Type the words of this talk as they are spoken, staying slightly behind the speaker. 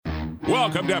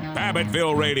Welcome to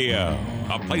Babbittville Radio,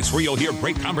 a place where you'll hear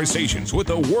great conversations with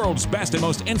the world's best and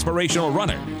most inspirational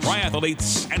runners,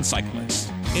 triathletes, and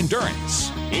cyclists.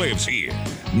 Endurance lives here.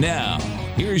 Now,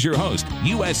 here's your host,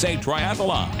 USA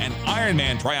Triathlon and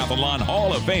Ironman Triathlon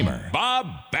Hall of Famer, Bob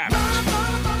Babbitt.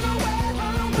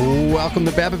 Welcome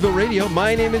to Babbittville Radio.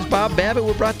 My name is Bob Babbitt.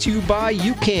 We're brought to you by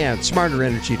UCAN, Smarter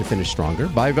Energy to Finish Stronger,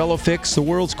 by VeloFix, the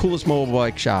world's coolest mobile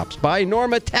bike shops, by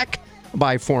Norma Tech,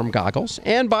 by Form Goggles,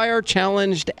 and by our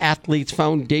Challenged Athletes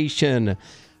Foundation.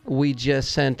 We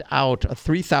just sent out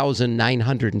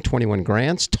 3,921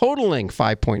 grants, totaling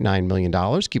 $5.9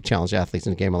 million. Keep challenged athletes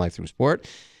in the game of life through sport.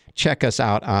 Check us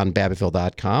out on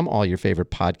Babbittville.com, all your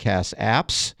favorite podcast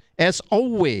apps. As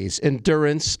always,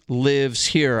 endurance lives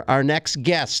here. Our next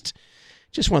guest,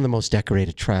 just one of the most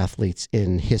decorated triathletes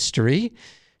in history.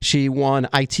 She won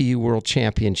ITU World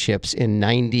Championships in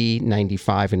 90,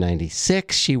 95, and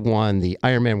 96. She won the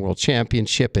Ironman World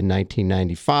Championship in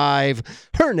 1995.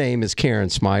 Her name is Karen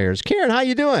Smyers. Karen, how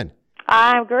you doing?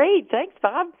 I'm great. Thanks,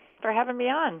 Bob, for having me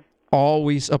on.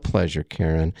 Always a pleasure,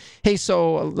 Karen. Hey,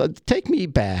 so take me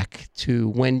back to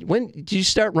when did you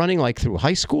start running, like through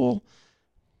high school?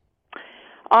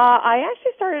 I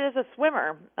actually started as a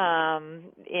swimmer,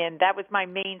 and that was my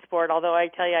main sport, although I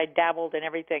tell you I dabbled in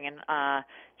everything in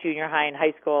junior high and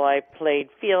high school. I played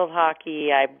field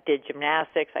hockey, I did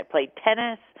gymnastics, I played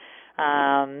tennis,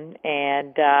 and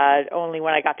only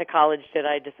when I got to college did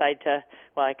I decide to,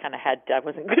 I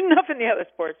wasn't good enough in the other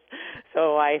sports,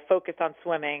 so I focused on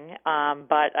swimming,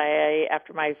 but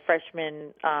after my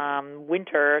freshman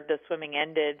winter, the swimming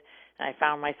ended. I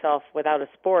found myself without a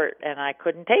sport, and I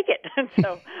couldn't take it.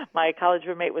 So my college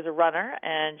roommate was a runner,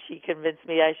 and she convinced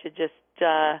me I should just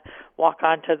walk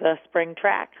onto the spring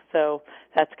track. So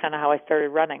that's kind of how I started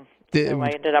running. So I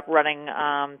ended up running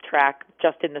track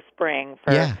just in the spring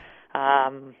for, 3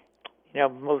 out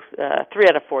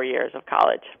of 4 years of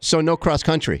college. So no cross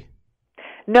country?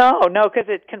 No, because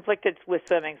it conflicted with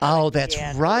swimming. So that's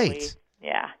right. Really,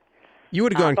 yeah. You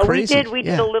would have gone crazy. We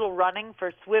did a little running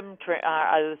for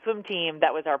the swim team.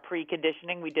 That was our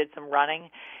pre-conditioning. We did some running,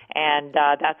 and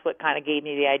that's what kind of gave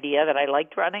me the idea that I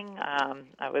liked running.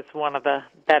 I was one of the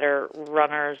better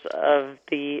runners of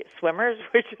the swimmers,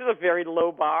 which is a very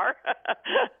low bar,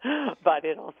 but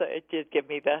it did give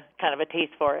me the kind of a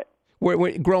taste for it.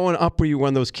 Growing up, were you one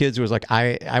of those kids who was like,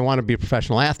 I want to be a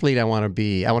professional athlete. I want to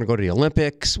go to the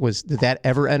Olympics. Did that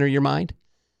ever enter your mind?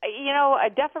 I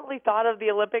definitely thought of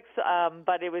the Olympics,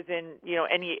 but it was in,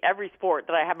 every sport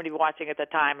that I happened to be watching at the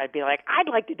time. I'd be like, I'd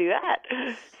like to do that.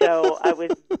 So I was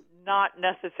not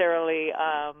necessarily,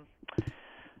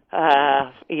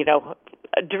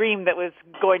 a dream that was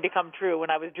going to come true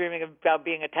when I was dreaming about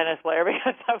being a tennis player,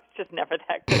 because I was just never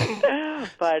that good.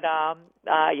 But,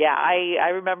 I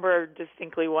remember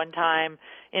distinctly one time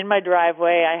in my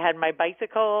driveway, I had my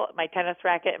bicycle, my tennis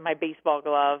racket, and my baseball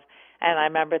glove. And I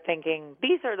remember thinking,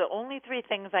 these are the only 3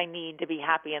 things I need to be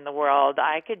happy in the world.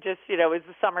 I could just, it was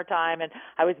the summertime, and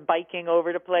I was biking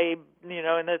over to play, in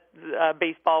the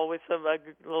baseball with some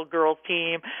little girls'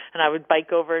 team, and I would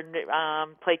bike over and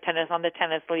play tennis on the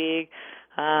tennis league.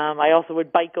 I also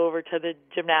would bike over to the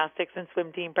gymnastics and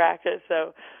swim team practice.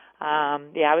 So,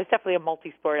 I was definitely a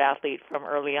multi-sport athlete from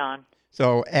early on.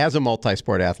 So as a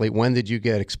multi-sport athlete, when did you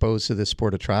get exposed to the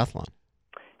sport of triathlon?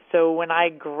 So when I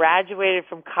graduated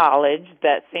from college,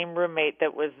 that same roommate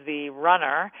that was the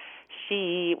runner,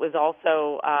 she was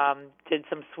also did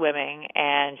some swimming,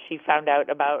 and she found out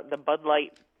about the Bud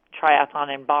Light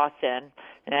triathlon in Boston,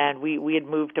 and we had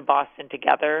moved to Boston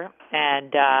together,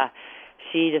 and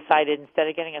she decided instead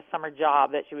of getting a summer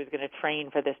job that she was going to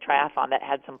train for this triathlon that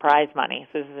had some prize money.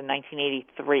 So this is in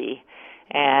 1983.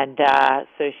 And I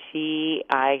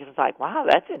was like, wow,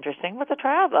 that's interesting. What's a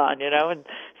triathlon, And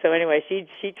so anyway,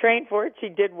 she trained for it. She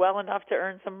did well enough to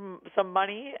earn some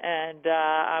money, and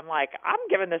I'm like, I'm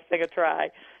giving this thing a try.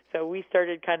 So we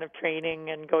started kind of training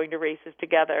and going to races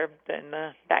together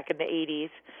back in the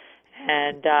 80s.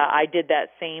 And I did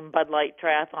that same Bud Light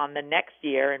triathlon the next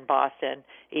year in Boston,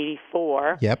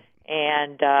 84. Yep.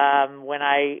 And when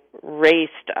I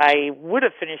raced, I would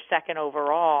have finished second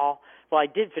overall. Well, I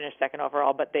did finish second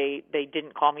overall, but they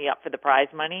didn't call me up for the prize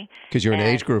money. Because you're an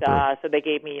age grouper. So they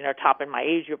gave me, top in my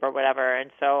age group or whatever.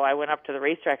 And so I went up to the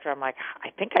race director. I'm like, I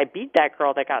think I beat that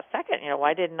girl that got second.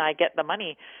 Why didn't I get the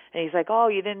money? And he's like, oh,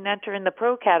 you didn't enter in the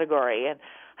pro category. And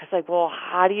I was like, well,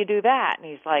 how do you do that? And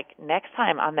he's like, next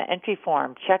time on the entry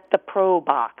form, check the pro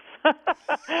box.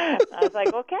 I was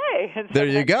like, okay. And so there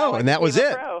you go. And that was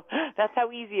it. That's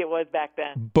how easy it was back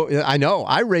then. But I know.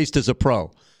 I raced as a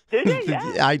pro. Did you?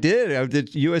 Yeah. I did. I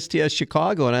did USTS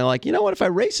Chicago, and I'm like, you know what? If I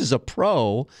race as a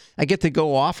pro, I get to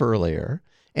go off earlier,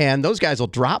 and those guys will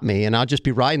drop me, and I'll just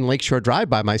be riding Lakeshore Drive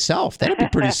by myself. That'd be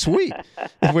pretty sweet,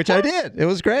 which I did. It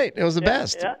was great. It was the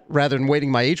best. Yeah. Rather than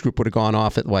waiting, my age group would have gone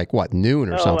off at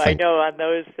noon or something. Oh, I know, on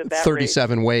those.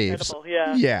 37 waves.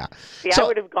 Yeah. See, I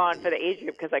would have gone for the age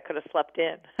group because I could have slept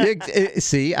in.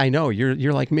 See, I know.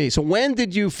 You're like me. So when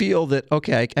did you feel that,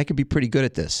 okay, I could be pretty good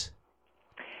at this?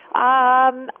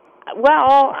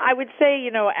 Well, I would say,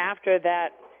 after that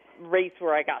race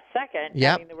where I got second,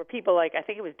 yep. I mean, there were people like, I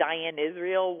think it was Diane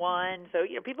Israel won. So,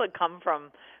 people had come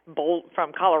from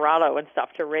Colorado and stuff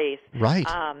to race. Right.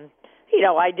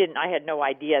 I had no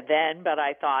idea then, but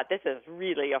I thought this is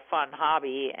really a fun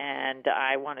hobby and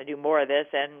I want to do more of this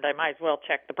and I might as well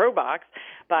check the pro box.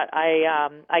 But I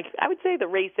would say the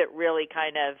race that really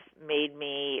kind of made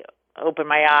me open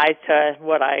my eyes to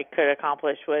what I could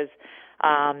accomplish was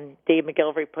Dave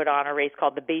McGillivray put on a race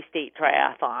called the Bay State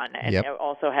Triathlon, and it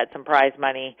also had some prize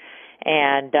money.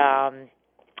 And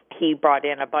he brought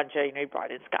in a bunch of, he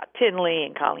brought in Scott Tinley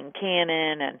and Colleen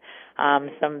Cannon and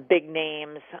some big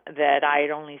names that I had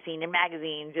only seen in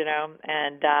magazines,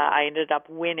 and I ended up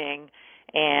winning.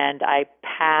 And I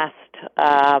passed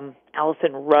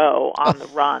Allison Rowe on the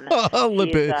run.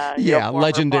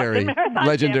 Legendary.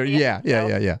 Legendary.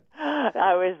 Yeah.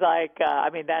 I was like,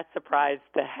 that surprised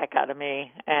the heck out of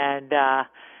me, and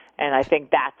I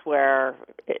think that's where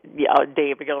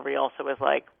Dave McGillivray also was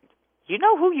like, you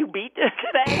know who you beat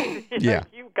today?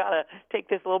 You've got to take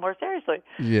this a little more seriously.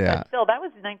 Yeah. But still, that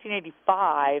was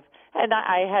 1985, and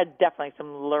I had definitely some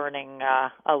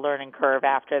a learning curve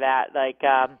after that. Like,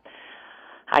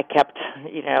 I kept,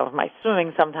 my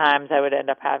swimming. Sometimes I would end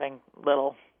up having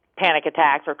little panic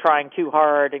attacks or trying too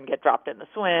hard and get dropped in the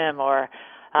swim, or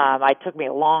it took me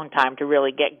a long time to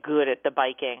really get good at the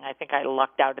biking. I think I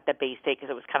lucked out at the Bay State because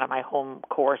it was kind of my home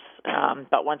course.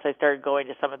 But once I started going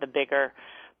to some of the bigger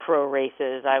pro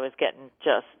races, I was getting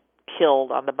just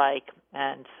killed on the bike.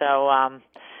 And so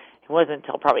it wasn't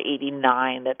until probably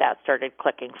 89 that started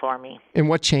clicking for me. And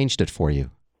what changed it for you?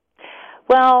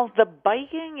 Well, the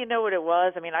biking, you know what it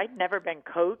was? I mean, I'd never been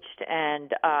coached,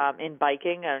 and in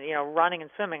biking, running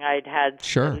and swimming, I'd had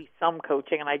at least some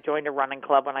coaching, and I joined a running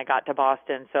club when I got to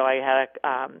Boston, so I had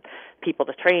people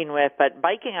to train with. But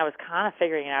biking, I was kind of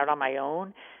figuring it out on my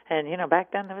own. And,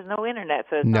 back then there was no internet,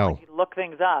 so it's not like you look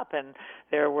things up, and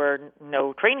there were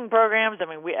no training programs. I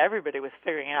mean, everybody was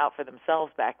figuring it out for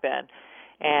themselves back then.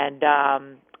 And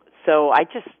so I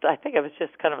think I was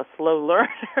just kind of a slow learner.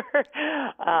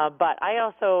 But I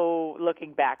also,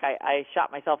 looking back, I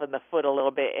shot myself in the foot a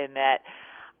little bit in that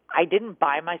I didn't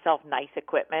buy myself nice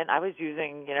equipment. I was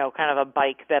using, kind of a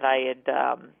bike that I had,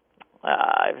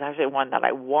 it was actually one that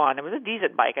I won. It was a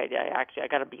decent bike. I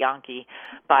got a Bianchi,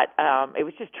 but it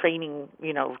was just training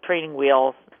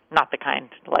wheels, not the kind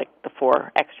like the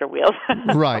 4 extra wheels.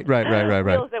 Right.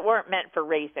 Wheels that weren't meant for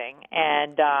racing.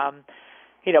 And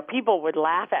people would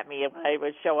laugh at me when I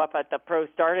would show up at the pro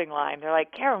starting line. They're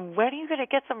like, Karen, when are you going to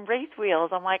get some race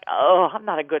wheels? I'm like, I'm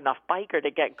not a good enough biker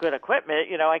to get good equipment.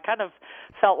 I kind of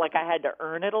felt like I had to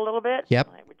earn it a little bit. Yep.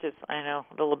 Which is, I know,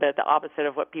 a little bit the opposite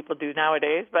of what people do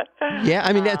nowadays. But yeah,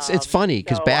 I mean, it's funny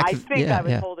because I think I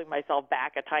was holding myself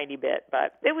back a tiny bit.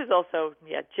 But it was also,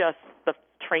 just the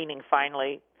training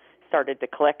finally started to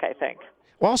click, I think.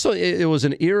 Well, also, it was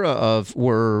an era of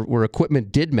where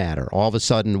equipment did matter. All of a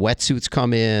sudden, wetsuits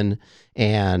come in,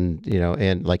 and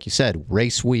and like you said,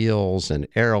 race wheels and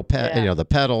the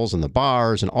pedals and the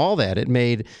bars and all that. It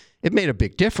made a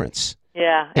big difference.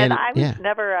 Yeah, and I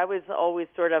was always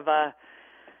sort of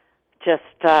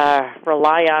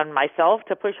rely on myself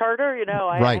to push harder.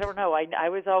 I don't know.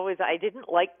 I didn't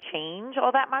like change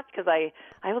all that much because I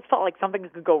always felt like something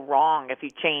could go wrong if you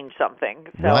change something.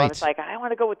 So I was like, I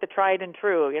want to go with the tried and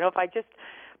true. If I just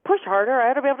push harder,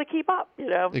 I ought to be able to keep up.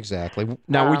 Exactly.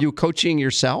 Now, were you coaching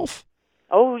yourself?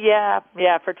 Oh yeah.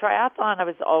 For triathlon, I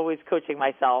was always coaching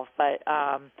myself, but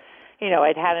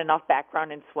I'd had enough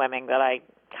background in swimming that I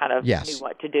kind of knew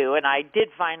what to do. And I did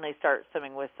finally start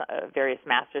swimming with various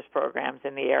master's programs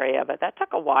in the area, but that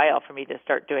took a while for me to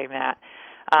start doing that.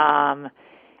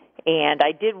 And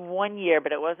I did 1 year,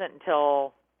 but it wasn't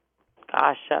until,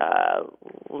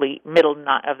 middle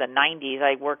of the 90s.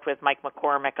 I worked with Mike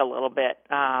McCormick a little bit.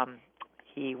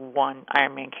 He won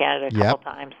Ironman Canada a couple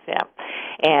times. Yeah.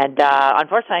 And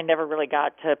unfortunately, I never really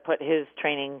got to put his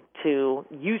training to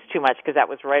use too much because that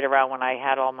was right around when I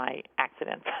had all my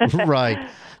accidents. Right.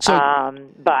 So,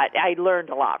 but I learned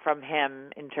a lot from him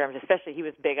in terms, especially he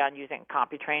was big on using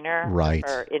CompuTrainer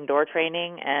for indoor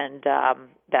training, and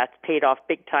that's paid off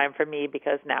big time for me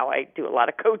because now I do a lot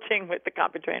of coaching with the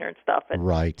CompuTrainer and stuff. And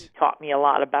he taught me a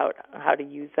lot about how to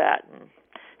use that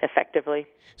effectively.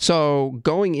 So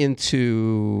going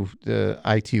into the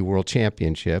ITU World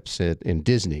Championships in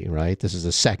Disney, right? This is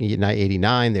the second night,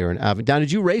 89. They were in Avignon. Now,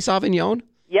 did you race Avignon?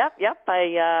 Yep.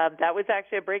 That was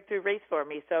actually a breakthrough race for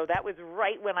me. So that was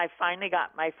right when I finally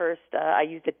got my first. I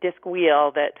used a disc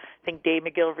wheel that I think Dave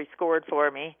McGillivray scored for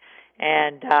me,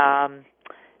 and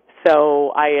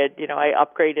so I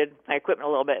upgraded my equipment a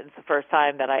little bit. It's the first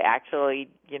time that I actually,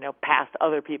 passed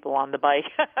other people on the bike.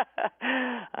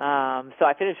 So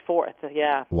I finished fourth.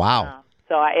 Yeah. Wow.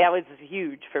 So that was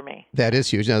huge for me. That is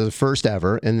huge. Now, the first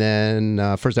ever, and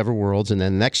then first ever Worlds, and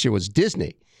then next year was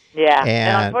Disney. Yeah.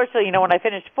 And unfortunately, when I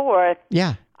finished fourth,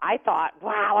 yeah, I thought,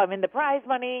 wow, I'm in the prize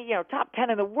money, top 10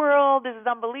 in the world. This is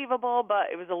unbelievable.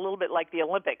 But it was a little bit like the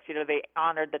Olympics. They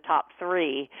honored the top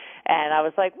three. And I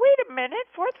was like, wait a minute,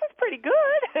 fourth was pretty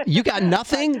good. You got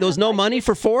nothing? There was no money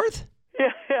for fourth?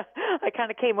 Yeah. I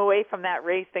kind of came away from that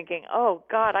race thinking, oh,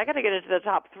 God, I got to get into the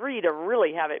top three to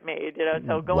really have it made.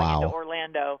 So going into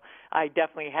Orlando, I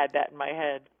definitely had that in my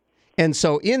head. And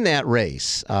so in that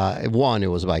race, it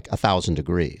was like 1,000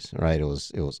 degrees, right? It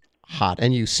was hot,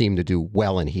 and you seemed to do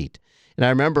well in heat. And I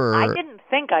remember... I didn't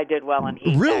think I did well in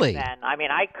heat really? back then. I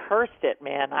mean, I cursed it,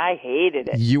 man. I hated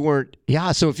it. You weren't...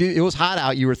 Yeah, so if it was hot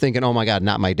out, you were thinking, oh, my God,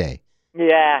 not my day.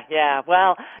 Yeah.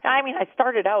 Well, I mean, I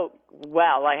started out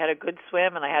well. I had a good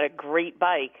swim, and I had a great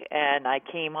bike, and I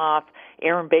came off.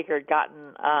 Erin Baker had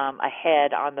gotten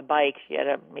ahead on the bike. She had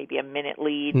maybe a minute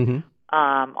lead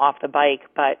off the bike,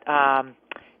 but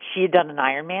she had done an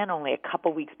Ironman only a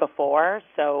couple weeks before,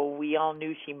 so we all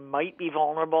knew she might be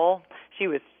vulnerable. She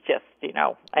was just,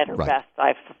 at her best.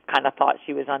 I kind of thought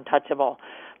she was untouchable,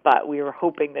 but we were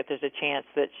hoping that there's a chance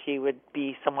that she would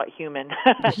be somewhat human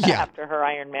after her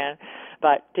Ironman,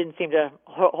 but didn't seem to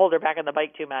hold her back on the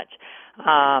bike too much.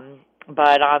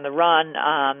 But on the run,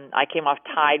 I came off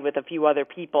tied with a few other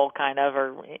people,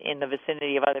 or in the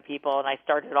vicinity of other people, and I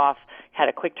started off, had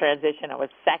a quick transition. I was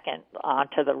second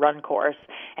onto the run course,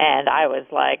 and I was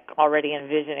already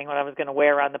envisioning what I was going to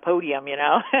wear on the podium,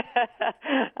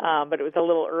 But it was a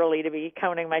little early to be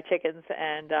counting my chickens,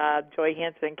 and Joy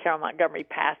Hansen and Carol Montgomery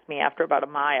passed me after about a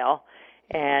mile,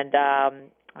 and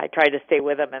I tried to stay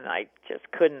with them, and I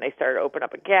just couldn't. They started to open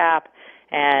up a gap,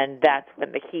 and that's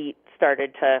when the heat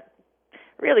started to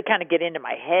really kind of get into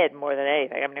my head more than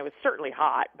anything. I mean, it was certainly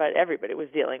hot, but everybody was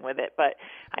dealing with it. But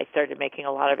I started making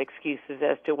a lot of excuses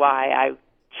as to why I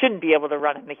shouldn't be able to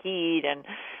run in the heat, and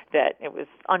that it was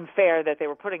unfair that they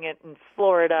were putting it in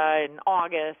Florida in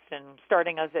August and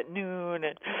starting us at noon.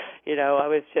 And, I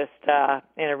was just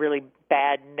in a really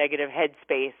bad negative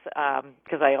headspace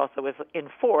because I also was in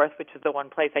fourth, which is the one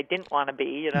place I didn't want to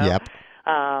be, Yep.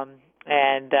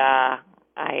 And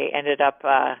I ended up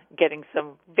getting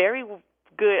some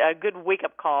a good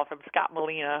wake-up call from Scott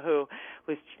Molina, who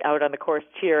was out on the course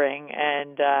cheering,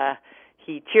 and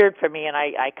he cheered for me, and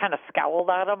I kind of scowled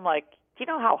at him like, do you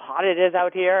know how hot it is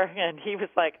out here? And he was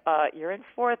like, you're in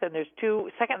fourth, and there's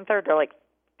second and third are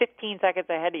 15 seconds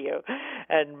ahead of you.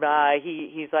 And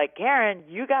he's like, Karen,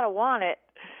 you got to want it.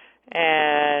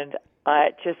 And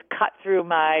it just cut through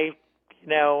my,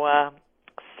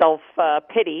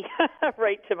 self-pity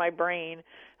right to my brain.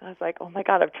 I was like, oh, my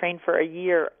God, I've trained for a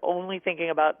year only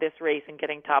thinking about this race and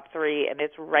getting top three, and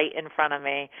it's right in front of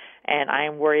me, and I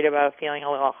am worried about feeling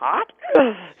a little hot.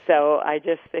 So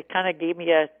it kind of gave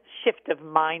me a shift of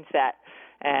mindset,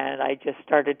 and I just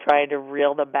started trying to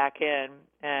reel them back in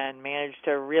and managed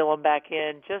to reel them back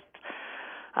in.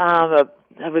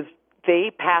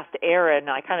 They passed Erin.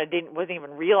 I kind of wasn't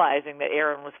even realizing that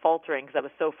Erin was faltering because I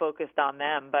was so focused on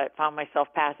them, but found myself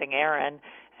passing Erin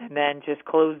and then just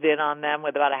closed in on them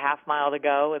with about a half mile to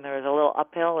go, and there was a little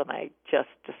uphill, and I just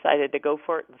decided to go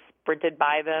for it and sprinted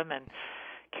by them, and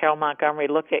Carol Montgomery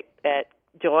looked at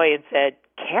Joy and said,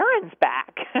 Karen's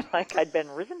back, like I'd been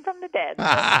risen from the dead.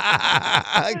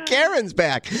 Karen's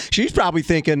back. She's probably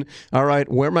thinking, all right,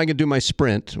 where am I going to do my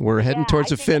sprint? We're heading towards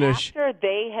the finish. After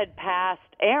they had passed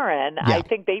Erin, I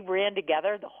think they ran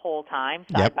together the whole time,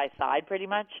 side by side pretty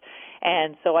much.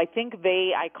 And so I think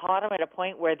I caught them at a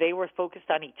point where they were focused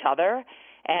on each other.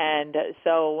 And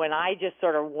so when I just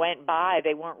sort of went by,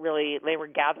 they were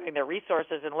gathering their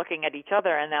resources and looking at each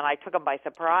other, and then I took them by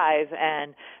surprise.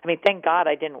 And, I mean, thank God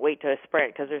I didn't wait to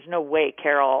sprint because there's no way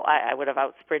I would have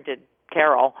out-sprinted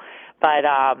Carol. But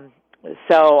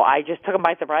so I just took them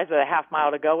by surprise with a half mile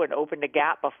to go and opened a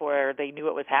gap before they knew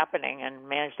it was happening and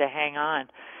managed to hang on.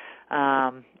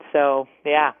 So,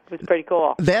 yeah, it was pretty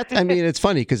cool. It's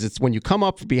funny because it's when you come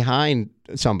up behind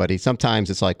somebody, sometimes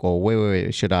it's like, well,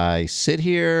 wait, should I sit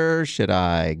here? Should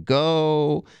I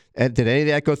go? And did any of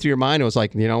that go through your mind? It was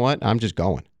like, you know what? I'm just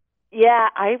going. Yeah,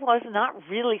 I was not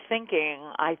really thinking.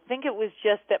 I think it was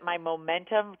just that my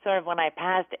momentum, sort of when I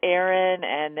passed Aaron,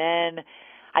 and then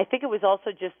I think it was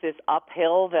also just this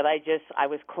uphill that I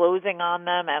was closing on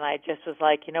them, and I just was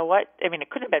like, you know what? I mean, it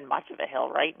couldn't have been much of a hill,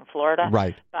 right, in Florida.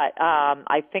 Right. But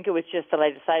I think it was just that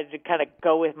I decided to kind of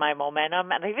go with my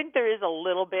momentum, and I think there is a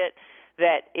little bit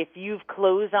that if you've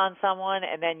closed on someone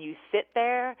and then you sit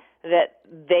there, that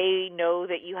they know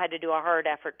that you had to do a hard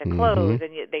effort to close,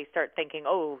 and they start thinking,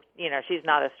 oh, she's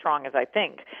not as strong as I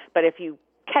think. But if you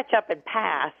catch up and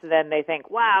pass, then they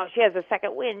think, wow, she has a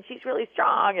second win. She's really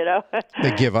strong,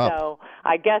 They give up. So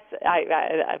I guess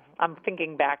I'm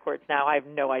thinking backwards now. I have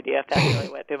no idea if that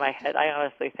really went through my head. I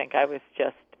honestly think I was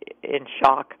just in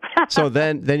shock. So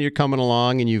then you're coming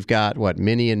along and you've got,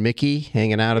 Minnie and Mickey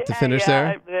hanging out at the finish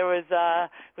there? There was,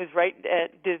 it was right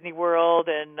at Disney World,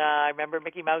 and I remember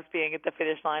Mickey Mouse being at the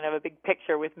finish line. I have a big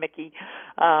picture with Mickey.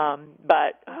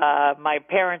 But my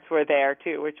parents were there,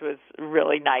 too, which was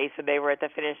really nice, and they were at the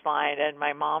finish line. And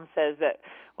my mom says that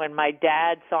when my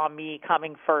dad saw me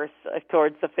coming first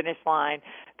towards the finish line,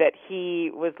 that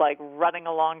he was like running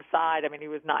alongside. I mean, he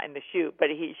was not in the chute, but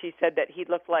she said that he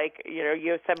looked like,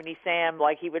 Yosemite Sam,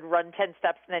 like he would run 10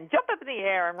 steps and then jump up in the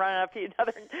air and run up to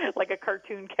another, like a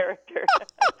cartoon character.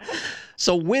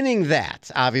 So winning that,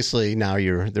 obviously now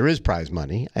there is prize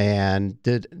money. And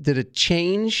did it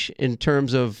change in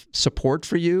terms of support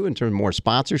for you, in terms of more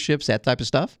sponsorships, that type of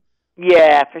stuff?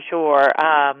 Yeah, for sure.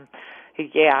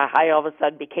 I all of a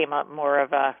sudden became more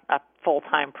of a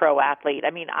full-time pro athlete. I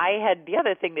mean, the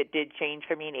other thing that did change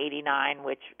for me in '89,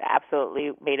 which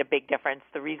absolutely made a big difference.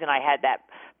 The reason I had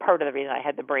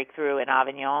the breakthrough in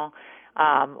Avignon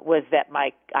was that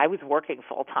I was working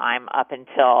full-time up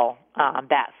until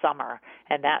that summer.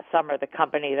 And that summer, the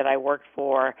company that I worked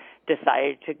for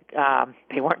decided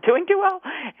they weren't doing too well,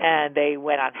 and they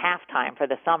went on half-time for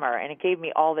the summer. And it gave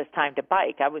me all this time to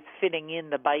bike. I was fitting in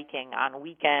the biking on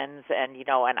weekends and,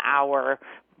 an hour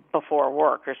before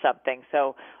work or something.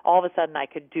 So all of a sudden I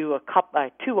could do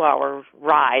 2-hour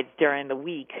rides during the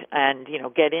week and,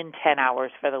 get in 10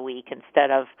 hours for the week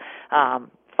instead of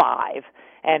 5.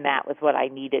 And that was what I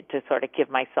needed to sort of give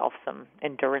myself some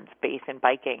endurance base in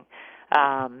biking.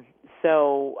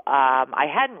 So I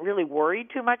hadn't really worried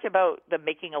too much about the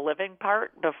making a living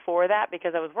part before that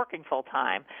because I was working full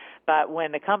time. But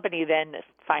when the company then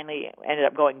finally ended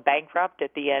up going bankrupt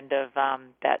at the end of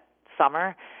that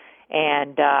summer,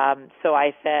 and so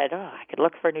I said, I could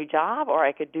look for a new job or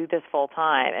I could do this full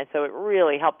time. And so it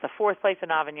really helped. The 4th place in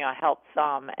Avignon helped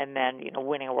some, and then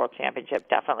winning a world championship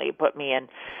definitely put me in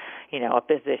a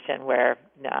position where,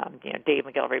 Dave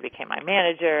McGillivray became my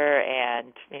manager,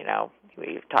 and,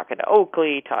 we were talking to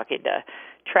Oakley, talking to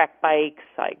Trek Bikes.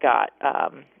 I got,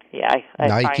 I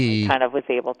finally kind of was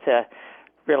able to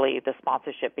really, the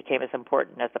sponsorship became as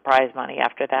important as the prize money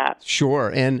after that.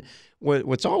 Sure. And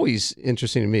what's always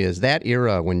interesting to me is that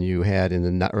era when you had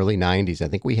in the early 90s, I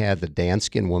think we had the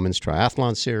Danskin Women's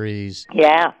Triathlon Series.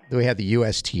 Yeah. We had the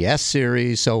USTS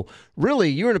Series. So really,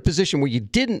 you're in a position where you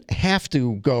didn't have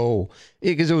to go,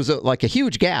 because there was a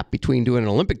huge gap between doing an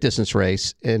Olympic distance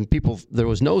race and there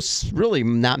was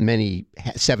not many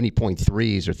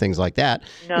 70.3s or things like that.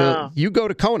 No. You go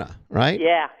to Kona, right?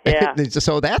 Yeah.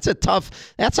 So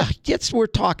we're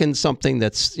talking something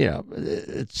that's,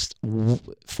 it's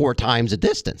 4 times a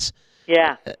distance.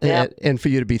 Yeah. And for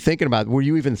you to be thinking about, were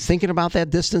you even thinking about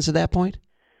that distance at that point?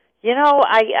 You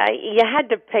had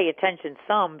to pay attention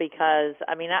some because,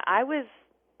 I was,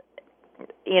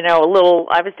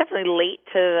 I was definitely late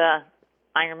to the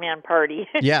Ironman party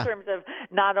in terms of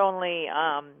not only,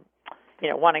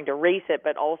 wanting to race it,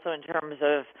 but also in terms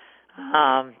of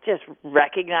just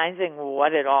recognizing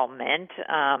what it all meant.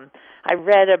 I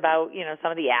read about,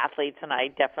 some of the athletes, and I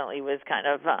definitely was kind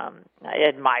of, I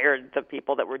admired the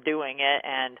people that were doing it,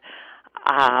 and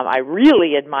I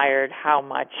really admired how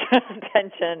much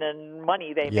attention and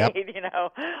money they made,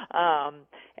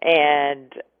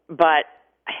 but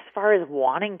as far as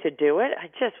wanting to do it,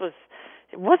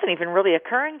 it wasn't even really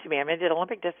occurring to me. I did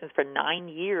Olympic distance for 9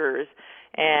 years,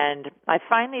 and I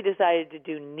finally decided to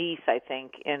do Nice, I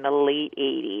think, in the late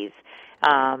 80s,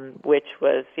 which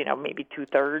was, maybe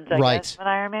 2/3, I guess, of an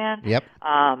Ironman. Yep.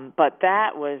 But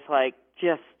that was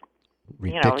just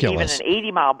ridiculous. Even an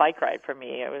 80-mile bike ride for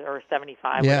me, or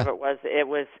 75, whatever it was. It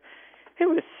was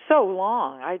so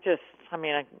long.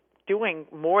 Doing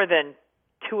more than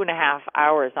 2.5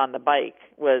 hours on the bike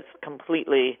was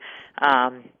completely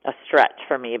a stretch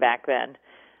for me back then.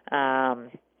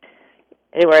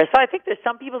 Anyway, so I think there's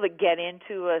some people that get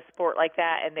into a sport like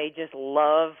that and they just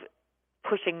love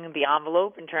pushing the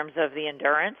envelope in terms of the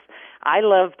endurance. I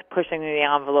loved pushing the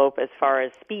envelope as far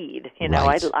as speed. You know,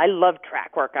 Right. I loved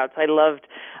track workouts. I loved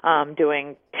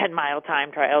doing 10-mile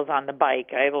time trials on the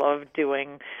bike. I loved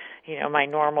doing, you know, my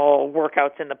normal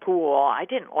workouts in the pool. I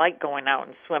didn't like going out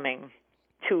and swimming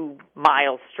 2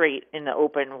 miles straight in the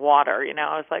open water. You know,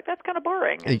 I was like, that's kind of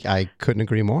boring. I couldn't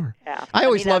agree more. Yeah. I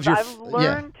always loved your... I've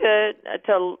learned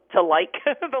to like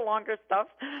the longer stuff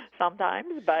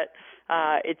sometimes, but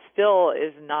it still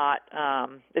is not,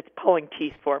 it's pulling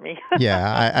teeth for me.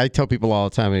 Yeah, I tell people all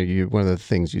the time, one of the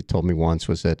things you told me once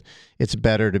was that it's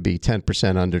better to be 10%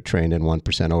 undertrained and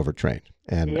 1% overtrained.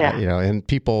 And, you know, and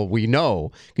people we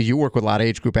know, because you work with a lot of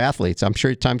age group athletes, I'm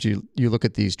sure at times you look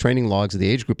at these training logs of the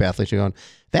age group athletes, you're going,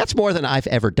 that's more than I've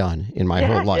ever done in my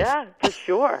whole life. Yeah, for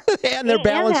sure. And they're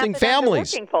balancing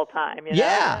families. Working full time. You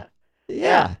know?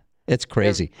 Yeah. It's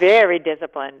crazy. They're very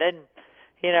disciplined. And,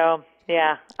 you know,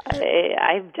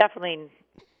 I'm definitely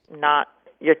not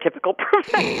your typical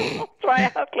professional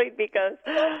triathlete, because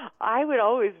I would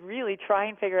always really try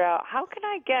and figure out, how can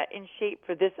I get in shape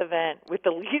for this event with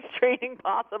the least training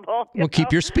possible? Well,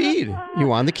 keep your speed. You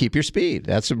want to keep your speed.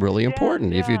 That's really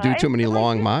important. If you do too many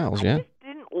long miles, I just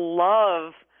didn't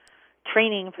love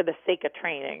training for the sake of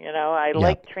training. You know, I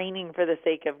liked training for the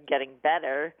sake of getting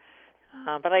better,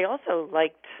 but I also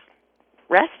liked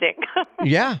resting.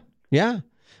 Yeah.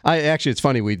 It's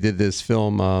funny. We did this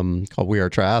film called "We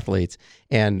Are Triathletes,"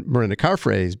 and Miranda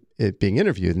Carfrae is being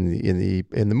interviewed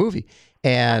in the movie,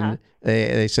 and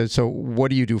they said, "So, what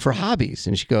do you do for hobbies?"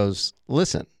 And she goes,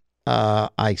 "Listen,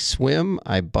 I swim,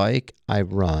 I bike, I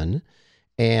run,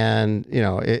 and you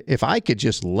know, if I could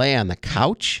just lay on the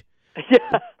couch."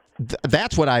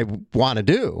 That's what I want to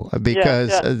do,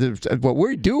 because what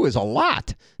we do is a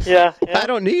lot. I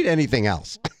don't need anything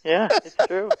else. Yeah, it's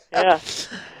true.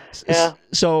 Yeah.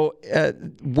 So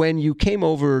when you came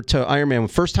over to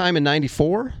Ironman, first time in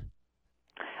 '94?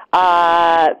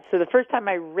 So the first time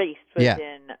I raced was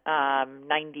in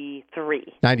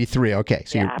 '93. '93, okay.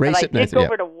 So you raced at 93. I did go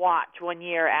over to watch one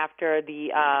year after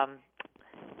the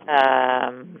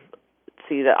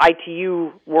the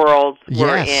ITU Worlds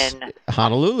were in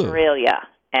Honolulu, Australia.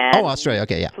 And Australia,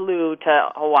 okay, flew to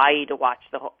Hawaii to watch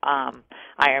the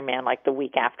Ironman like the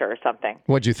week after or something.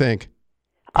 What'd you think?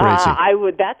 Crazy.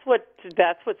 That's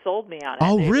what sold me on it.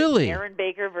 Oh, really? Aaron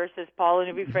Baker versus Paul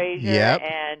Newby-Fraser. Yep.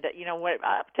 And, you know,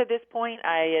 up to this point,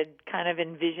 I had kind of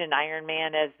envisioned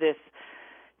Ironman as this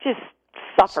just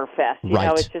suffer fest. You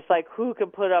know, it's just like, who can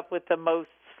put up with the most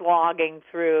slogging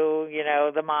through, you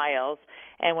know, the miles.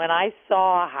 And when I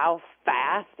saw how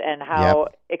fast and how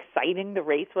exciting the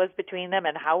race was between them,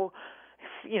 and how,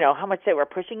 you know, how much they were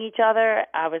pushing each other,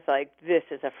 I was like, this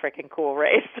is a freaking cool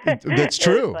race. That's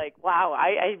true. It was like, wow,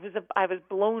 I was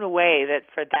blown away that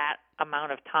for that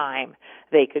amount of time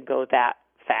they could go that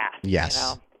fast. Yes. You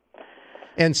know?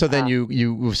 And so then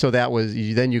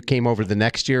then you came over the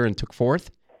next year and took fourth?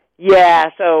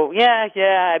 Yeah. So,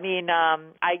 I mean,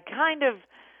 I kind of,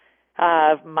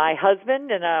 my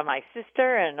husband and my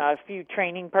sister and a few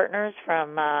training partners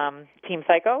from Team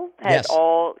Psycho had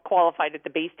all qualified at the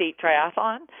Bay State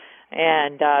Triathlon,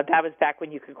 and that was back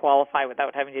when you could qualify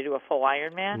without having to do a full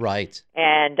Ironman. Right.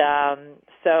 And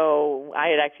so I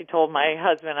had actually told my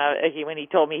husband, when he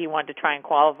told me he wanted to try and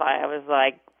qualify, I was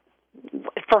like,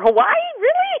 for Hawaii?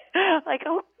 Really? Like,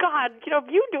 oh, God, you know, if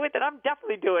you do it, then I'm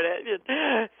definitely doing it.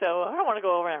 So I don't want to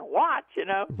go over and watch, you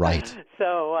know. Right.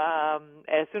 So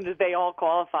as soon as they all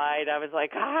qualified, I was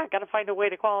like, I got to find a way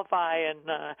to qualify. And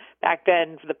back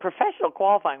then, the professional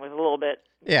qualifying was a little bit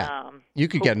you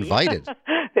could get invited.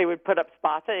 They would put up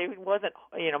spots. It wasn't,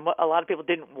 you know, a lot of people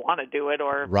didn't want to do it,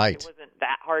 or it wasn't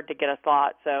that hard to get a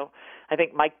slot. So I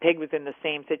think Mike Pigg was in the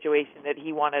same situation, that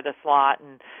he wanted a slot,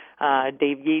 and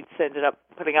Dave Yates ended up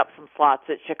putting up some slots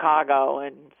at Chicago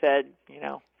and said, you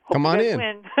know, come on in.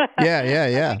 Win.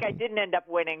 Yeah. I think I didn't end up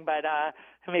winning, but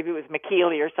maybe it was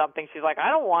McKeely or something. She's like, I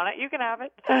don't want it. You can have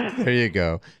it. There you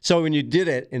go. So when you did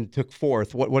it and took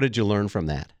fourth, what did you learn from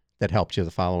that helped you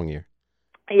the following year?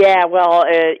 Yeah, well,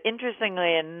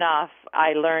 interestingly enough,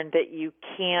 I learned that you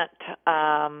can't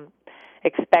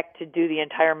expect to do the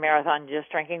entire marathon just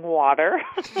drinking water,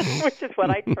 which is what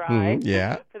I tried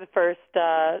for the first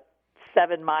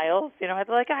 7 miles. You know, I was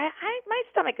like, my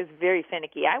stomach is very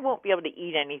finicky. I won't be able to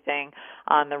eat anything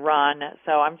on the run,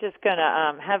 so I'm just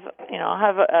gonna have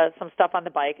some stuff on the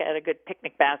bike. I had a good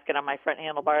picnic basket on my front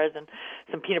handlebars and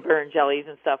some peanut butter and jellies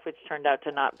and stuff, which turned out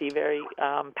to not be very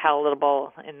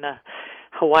palatable in the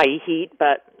Hawaii heat,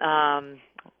 but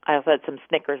I also had some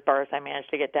Snickers bars I managed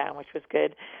to get down, which was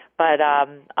good. But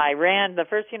I ran the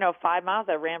first, 5 miles.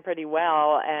 I ran pretty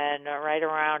well, and right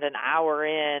around an hour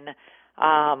in,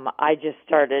 I just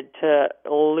started to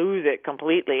lose it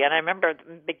completely. And I remember at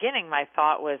the beginning, my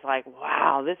thought was like,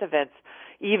 wow, this event's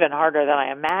even harder than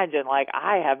I imagined. Like,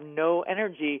 I have no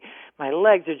energy. My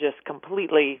legs are just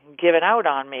completely given out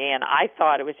on me. And I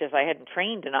thought it was just I hadn't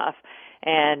trained enough.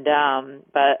 And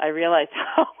but I realized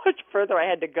how much further I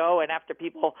had to go. And after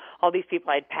all these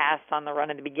people I'd passed on the run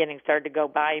in the beginning started to go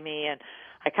by me, and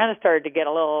I kind of started to get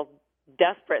a little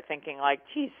desperate, thinking like,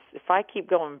 geez, if I keep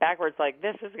going backwards like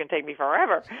this is going to take me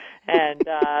forever. And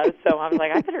so I was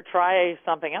like, I better try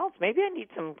something else. Maybe I need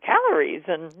some calories,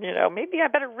 and maybe I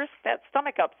better risk that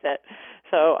stomach upset.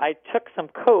 So I took some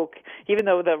Coke, even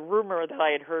though the rumor that I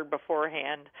had heard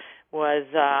beforehand was,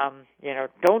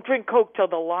 don't drink Coke till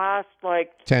the last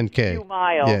 10K few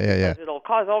miles, because it'll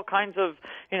cause all kinds of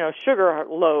sugar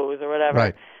lows or whatever.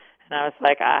 Right. And I was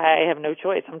like, I have no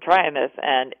choice. I'm trying this.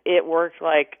 And it worked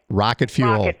like rocket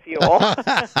fuel.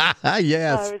 Yes.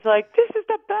 I was like, this is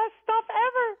the best stuff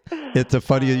ever. It's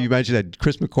funny you mentioned that.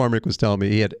 Chris McCormick was telling me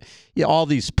he had all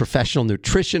these professional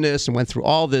nutritionists and went through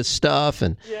all this stuff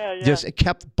and just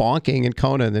kept bonking in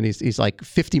Kona. And then he's like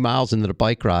 50 miles into the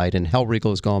bike ride, and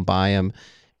Hellriegel is going by him,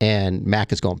 and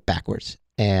Mac is going backwards.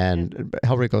 And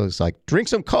Hellriegel is like, drink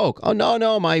some Coke. Oh,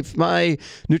 no, my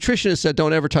nutritionist said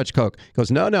don't ever touch Coke. He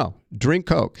goes, no, drink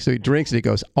Coke. So he drinks and he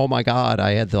goes, oh my God,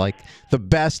 I had the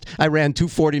best. I ran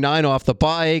 2:49 off the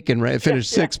bike and finished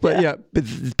sixth. But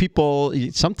people,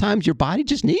 sometimes your body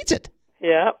just needs it.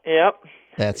 Yep.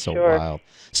 That's so wild.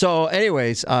 So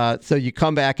anyways, so you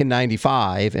come back in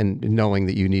 95 and knowing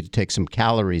that you need to take some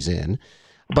calories in.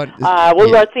 But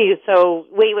let's see. So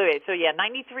wait. So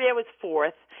 93 I was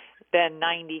fourth. Then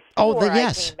 94,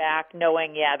 I came back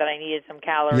knowing, that I needed some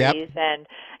calories. Yep. And,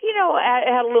 I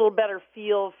had a little better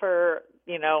feel for,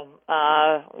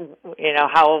 how,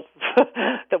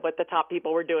 what the top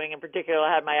people were doing. In particular,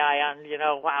 I had my eye on,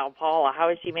 wow, Paula, how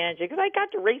is she managing? Because I got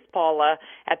to race Paula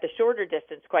at the shorter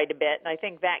distance quite a bit. And I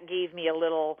think that gave me a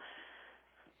little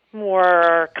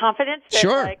more confidence that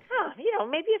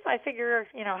maybe if I figure,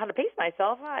 how to pace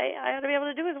myself, I ought to be able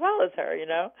to do as well as her,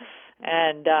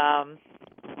 And,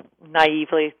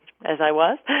 naively as I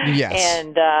was. Yes.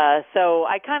 And so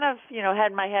I kind of, had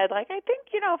in my head, like, I think,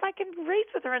 if I can race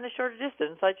with her in the shorter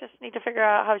distance, I just need to figure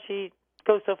out how she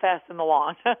goes so fast in the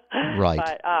long. Right.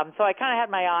 But so I kind of had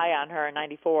my eye on her in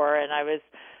 94, and I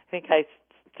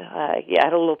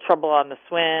had a little trouble on the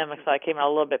swim, so I came out a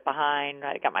little bit behind.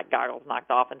 I got my goggles knocked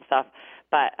off and stuff.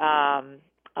 But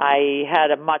I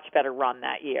had a much better run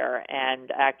that year,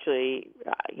 and actually,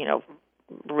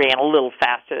 ran a little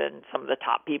faster than some of the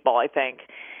top people, I think.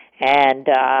 And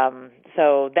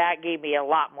so that gave me a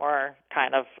lot more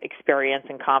kind of experience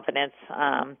and confidence.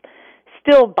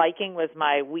 Still, biking was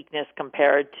my weakness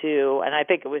compared to, and I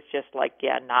think it was just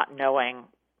not knowing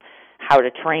how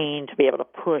to train to be able to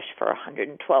push for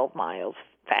 112 miles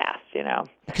fast,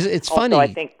 Because it's also, funny. I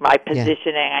think my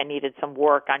positioning, I needed some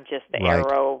work on just the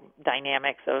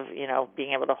aerodynamics of,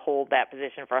 being able to hold that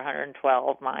position for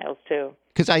 112 miles too.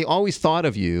 Because I always thought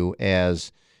of you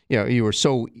as, you were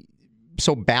so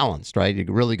balanced, right? You're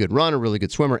a really good runner, really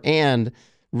good swimmer, and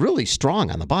really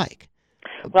strong on the bike.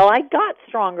 Well, I got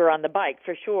stronger on the bike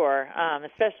for sure,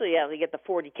 especially as we get the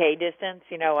 40K distance.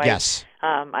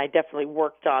 I definitely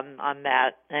worked on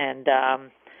that, and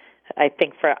I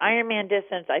think for Ironman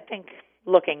distance,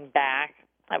 looking back,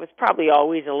 I was probably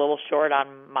always a little short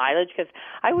on mileage because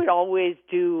I would always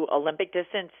do Olympic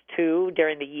distance too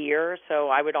during the year. So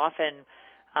I would often,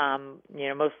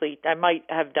 mostly I might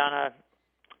have done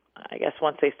I guess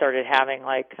once they started having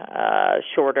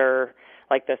shorter,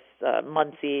 like this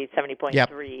Muncie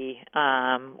 70.3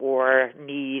 or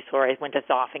Nice, or I went to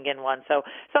Zofingen one. So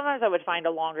sometimes I would find a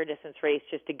longer distance race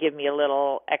just to give me a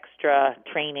little extra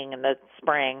training in the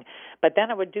spring. But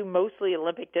then I would do mostly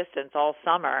Olympic distance all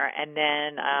summer, and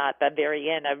then at the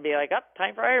very end I'd be like,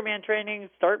 time for Ironman training,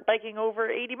 start biking over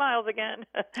 80 miles again.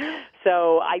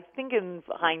 So I think in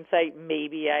hindsight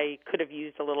maybe I could have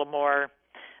used a little more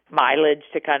mileage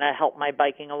to kind of help my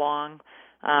biking along.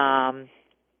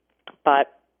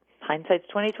 But hindsight's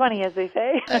 20/20, as they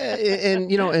say.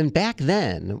 and back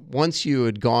then, once you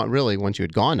had gone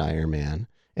Ironman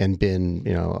and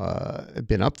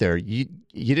been up there, you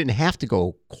didn't have to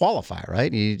go qualify,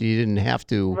 right? You didn't have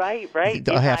to. Right. I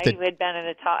had been in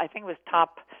the top. I think it was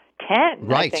top 10.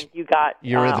 Right. I think you got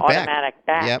automatic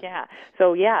back. Yep. Yeah.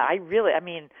 So I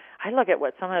look at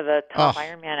what some of the top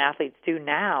Ironman athletes do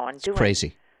now, and doing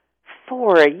crazy.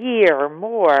 For a year or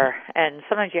more, and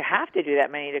sometimes you have to do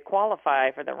that many to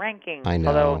qualify for the rankings. I know.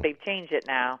 Although they've changed it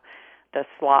now, the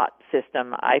slot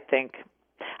system. I think,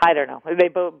 I don't know. They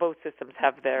both systems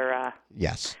have their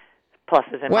yes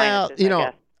pluses and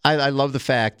minuses. I love the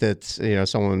fact that,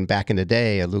 someone back in the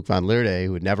day, Luc van Lierde,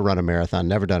 who had never run a marathon,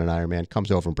 never done an Ironman,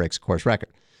 comes over and breaks a course record,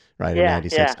 right, in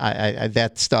 96. I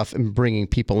that stuff and bringing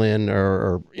people in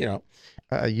or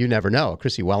you never know.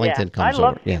 Chrissy Wellington comes over. I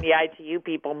love seeing the ITU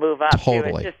people move up,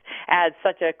 totally. too. It just adds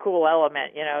such a cool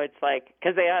element. It's like,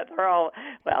 because they're all,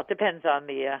 well, it depends on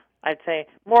the, I'd say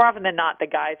more often than not, the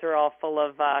guys are all full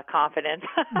of confidence.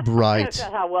 Right.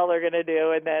 About how well they're going to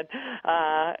do. And then,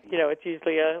 it's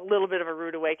usually a little bit of a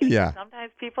rude awakening. Yeah.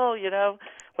 Sometimes people,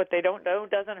 what they don't know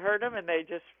doesn't hurt them, and they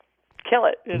just kill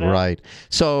it. Right.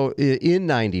 So in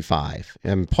 95,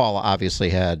 and Paula obviously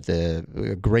had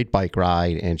a great bike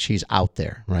ride, and she's out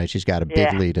there, right? She's got a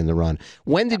big lead in the run.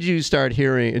 When did you start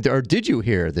hearing, or did you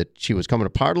hear that she was coming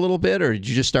apart a little bit, or did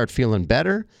you just start feeling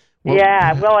better? Well,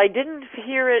 I didn't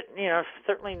hear it,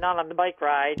 certainly not on the bike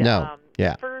ride. No,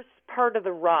 The first part of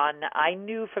the run, I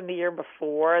knew from the year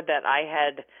before that I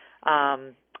had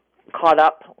caught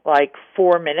up like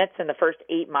 4 minutes in the first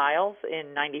 8 miles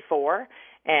in 94.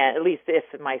 And at least if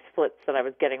my splits that I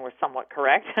was getting were somewhat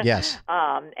correct. Yes.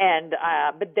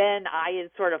 But then I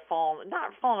had sort of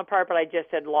not fallen apart, but I just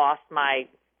had lost my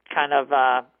kind of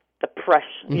the press.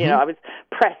 Mm-hmm. I was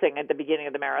pressing at the beginning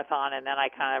of the marathon, and then I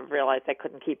kind of realized I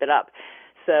couldn't keep it up.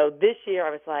 So this year I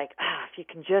was like, if you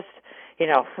can just, it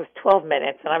was 12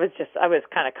 minutes, and I was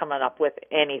kind of coming up with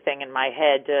anything in my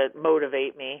head to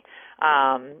motivate me.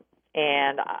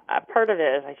 And part of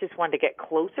it is I just wanted to get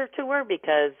closer to her,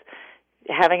 because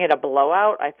having it a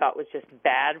blowout, I thought, was just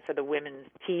bad for the women's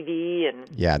TV and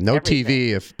no everything. TV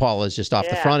if Paula's just off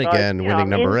the front again, winning I'm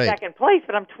number 8. in second place,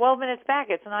 but I'm 12 minutes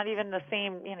back. It's not even the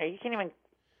same. You can't even.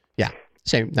 Yeah,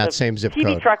 same zip TV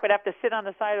code. truck would have to sit on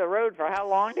the side of the road for how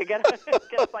long to get a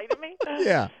sight of me?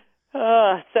 Yeah.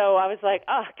 So I was like,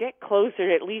 get closer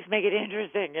to at least make it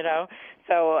interesting,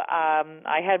 So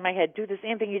I had in my head, do the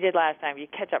same thing you did last time. You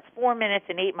catch up 4 minutes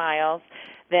in 8 miles,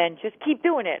 then just keep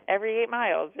doing it every 8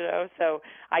 miles, So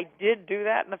I did do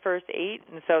that in the first 8,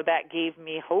 and so that gave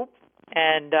me hope.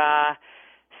 And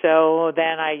so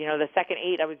then the second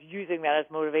 8, I was using that as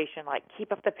motivation, like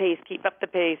keep up the pace.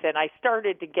 And I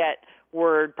started to get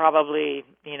word probably,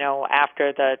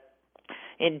 after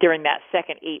during that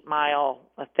second 8 mile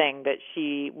thing that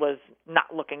she was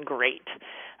not looking great.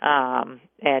 And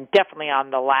definitely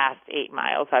on the last 8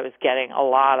 miles, I was getting a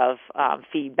lot of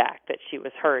feedback that she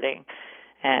was hurting.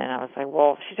 And I was like,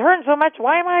 well, she's hurting so much.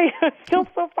 Why am I still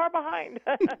so far behind?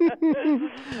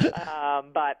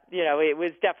 But, it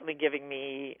was definitely giving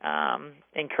me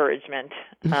encouragement.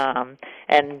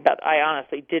 But I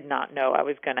honestly did not know I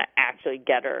was going to actually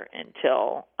get her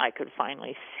until I could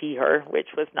finally see her,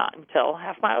 which was not until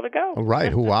half mile to go.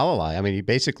 Right, Hualalai. I mean, you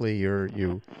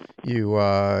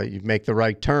make the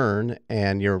right turn,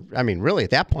 and really at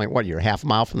that point, you're half a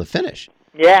mile from the finish.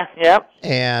 Yeah, yep.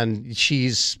 And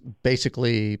she's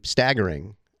basically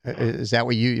staggering. Is that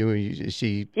what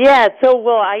she? Yeah, so,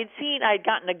 I'd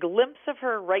gotten a glimpse of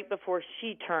her right before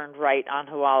she turned right on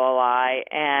Hualalai,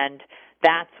 and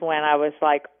that's when I was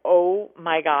like, oh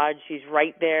my God, she's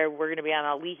right there. We're going to be on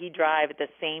a Leahy Drive at the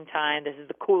same time. This is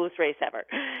the coolest race ever.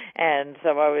 And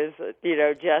so I was,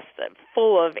 just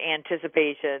full of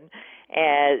anticipation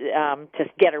and to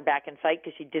get her back in sight,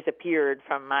 because she disappeared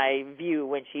from my view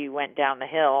when she went down the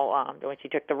hill, when she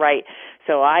took the right.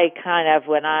 So I kind of,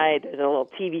 there's a little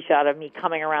TV shot of me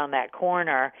coming around that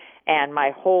corner, and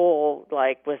my whole,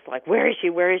 was like, where is she?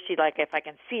 Like, if I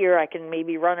can see her, I can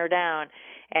maybe run her down.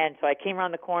 And so I came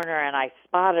around the corner, and I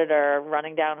spotted her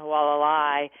running down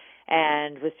Hualalai,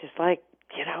 and was just like,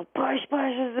 push,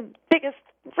 this is the biggest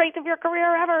race of your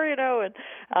career ever, and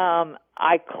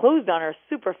I closed on her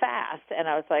super fast, and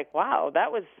I was like, wow,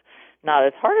 that was not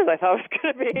as hard as I thought it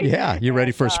was going to be. Yeah, you're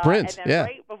ready for a sprint. And then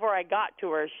right before I got to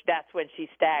her, that's when she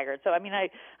staggered. So, I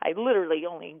literally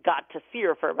only got to see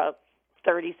her for about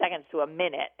 30 seconds to a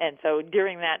minute. And so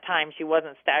during that time, she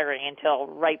wasn't staggering until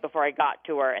right before I got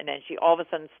to her. And then she all of a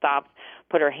sudden stopped,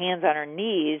 put her hands on her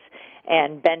knees,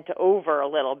 and bent over a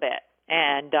little bit.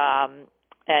 And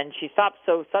she stopped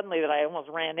so suddenly that I almost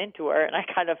ran into her, and I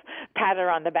kind of patted her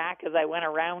on the back as I went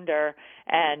around her.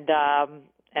 And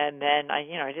then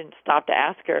I didn't stop to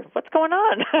ask her, what's going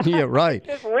on? Yeah, right.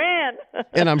 Just ran.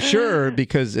 And I'm sure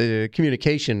because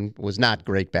communication was not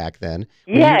great back then.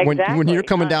 Exactly. When you're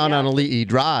coming down on a Leahy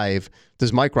Drive,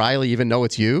 does Mike Riley even know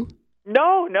it's you?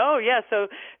 No, yeah. So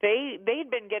they'd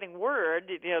been getting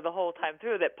word, the whole time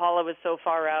through that Paula was so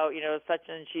far out,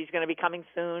 and she's going to be coming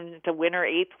soon to win her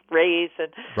 8th race, and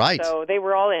right. So they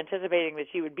were all anticipating that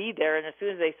she would be there. And as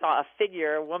soon as they saw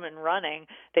a woman running,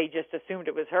 they just assumed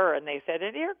it was her, and they said,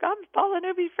 "And here comes Paula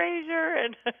Newby Fraser,"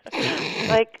 and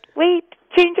like, wait.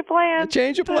 change of plans.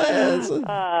 Change of plans.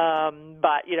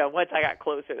 But, once I got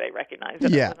closer, they recognized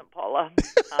that it wasn't Paula.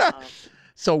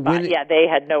 They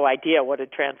had no idea what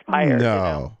had transpired.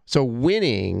 No. So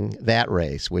winning that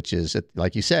race, which is,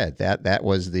 like you said, that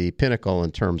was the pinnacle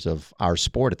in terms of our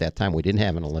sport at that time. We didn't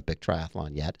have an Olympic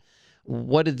triathlon yet.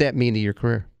 What did that mean to your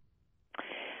career?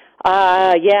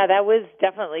 That was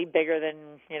definitely bigger than,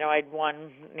 I'd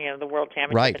won, the World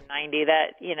Championship in 90.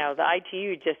 That, the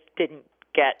ITU just didn't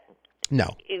get.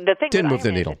 No. The thing didn't with move the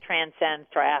Ironman needle. Is it transcends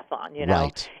triathlon,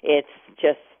 Right. It's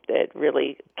just, it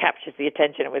really captures the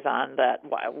attention. It was on that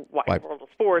Wide World of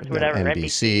Sports, whatever,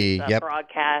 NBC,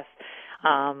 broadcast.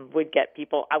 Would get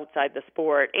people outside the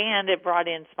sport, and it brought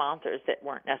in sponsors that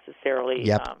weren't necessarily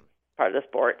part of the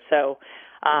sport. So,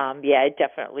 it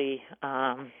definitely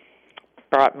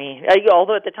brought me.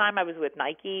 Although at the time I was with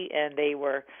Nike, and they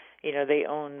were, they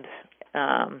owned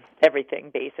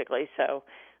everything basically. So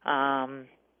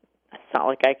it's not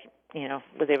like I,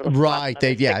 was able to. Right.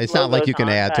 It's not like you can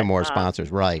add to more sponsors.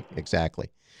 Right. Exactly.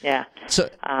 Yeah. So,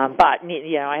 but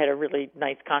I had a really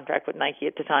nice contract with Nike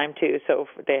at the time too. So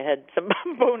they had some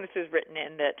bonuses written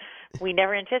in that we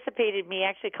never anticipated me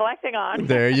actually collecting on.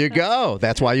 There you go.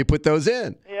 That's why you put those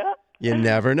in. Yeah. You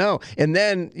never know. And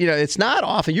then, it's not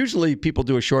often. Usually people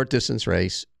do a short distance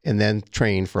race and then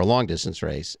train for a long distance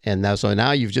race. And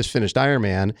now you've just finished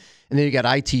Ironman, and then you got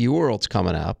ITU Worlds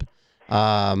coming up.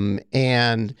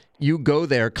 And you go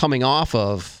there coming off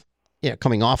of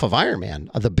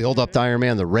Ironman, the build up to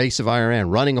Ironman, the race of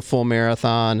Ironman, running a full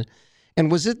marathon. And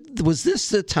was this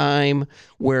the time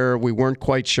where we weren't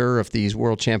quite sure if these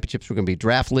world championships were going to be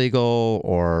draft legal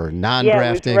or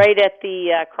non-drafting? Yeah, it was right at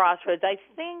the crossroads. I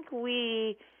think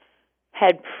we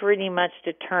had pretty much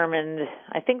determined.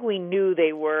 I think we knew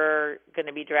they were going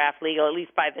to be draft legal, at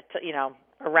least by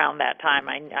around that time.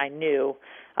 I knew,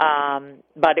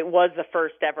 but it was the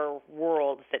first ever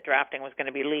Worlds that drafting was going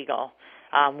to be legal.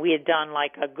 We had done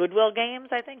like a Goodwill Games,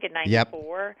 I think, in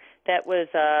 '94. Yep. That was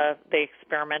the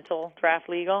experimental draft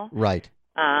legal. Right.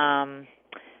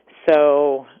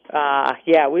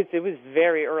 It was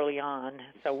very early on.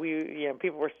 So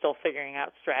people were still figuring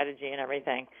out strategy and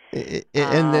everything.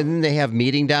 And then they have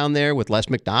meeting down there with Les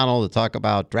McDonald to talk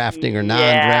about drafting or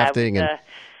non-drafting.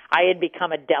 I had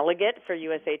become a delegate for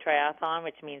USA Triathlon,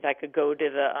 which means I could go to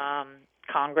the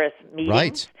Congress meetings.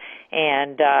 Right.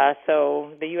 And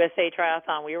so the USA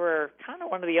Triathlon, we were kind of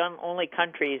one of the only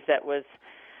countries that was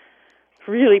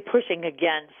really pushing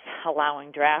against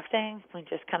allowing drafting. We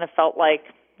just kind of felt like,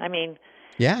 we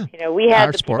had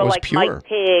our the sport people was like pure. Mike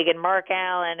Pigg and Mark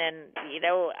Allen and,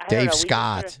 Dave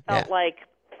Scott. We just sort of felt like,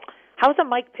 how's a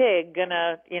Mike Pigg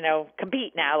gonna,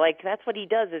 compete now? Like, that's what he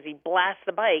does, is he blasts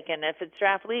the bike, and if it's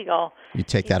draft legal, you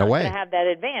take that away. He's not gonna have that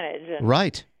advantage. And,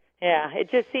 right. Yeah,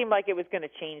 it just seemed like it was going to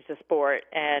change the sport,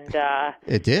 and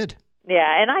it did.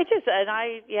 Yeah, and I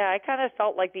kind of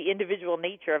felt like the individual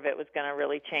nature of it was going to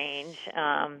really change.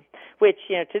 Which,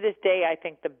 to this day, I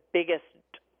think the biggest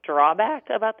drawback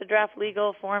about the draft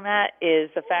legal format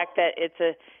is the fact that it's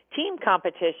a team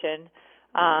competition,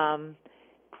 and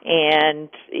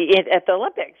at the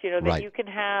Olympics, that you can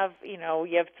have, you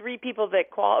have three people that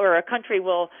or a country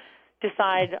will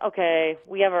decide, okay,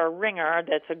 we have a ringer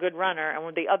that's a good runner,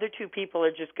 and the other two people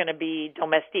are just going to be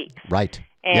domestiques. Right.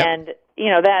 And,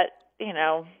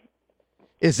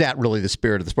 Is that really the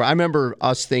spirit of the sport? I remember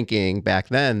us thinking back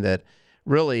then that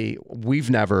really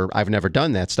I've never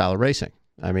done that style of racing.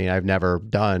 I mean, I've never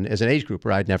done, as an age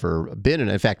grouper, I'd never been in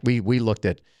it. In fact, we looked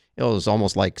at, it was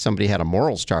almost like somebody had a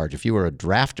morals charge if you were a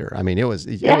drafter. I mean, it was.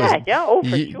 For sure.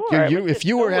 If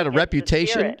you had a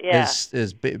reputation as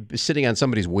sitting on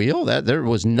somebody's wheel, there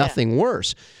was nothing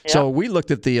worse. Yeah. So we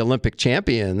looked at the Olympic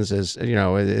champions as,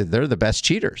 they're the best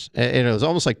cheaters. And it was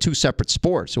almost like two separate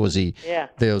sports. It was there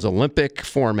was Olympic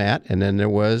format, and then there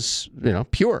was,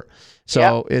 pure.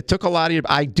 So it took a lot of.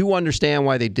 I do understand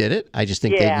why they did it. I just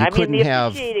think that you couldn't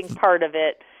have the officiating part of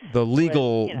it. The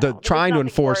legal, the trying to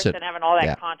enforce it, and having all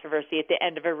that controversy at the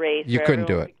end of a race. You couldn't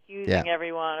do it. Accusing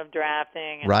everyone of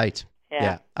drafting. Right.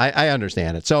 Yeah. I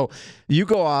understand it. So you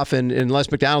go off, and Les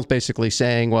McDonald's basically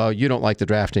saying, well, you don't like the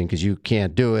drafting because you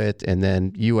can't do it, and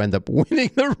then you end up winning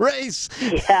the race.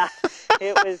 Yeah.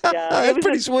 It was. That's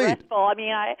pretty sweet. Stressful. I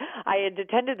mean, I had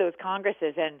attended those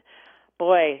congresses, and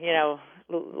boy,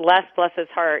 Les, bless his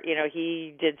heart,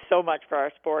 he did so much for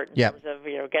our sport in terms of,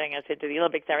 getting us into the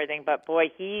Olympics and everything. But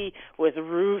boy, he was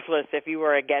ruthless if you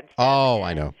were against him. Oh,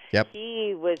 I know. Yep.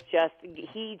 He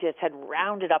just had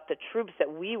rounded up the troops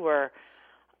that we were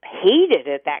hated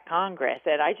at that Congress.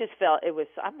 And I just felt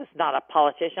I'm just not a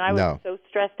politician. I was so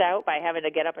stressed out by having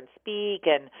to get up and speak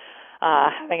and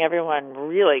having everyone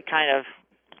really kind of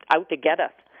out to get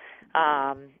us.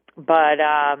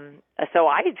 So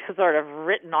I had sort of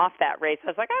written off that race. I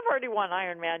was like, I've already won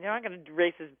Ironman. I'm going to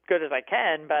race as good as I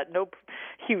can, but no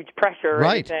huge pressure or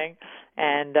anything.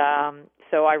 And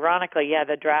so ironically,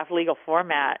 the draft legal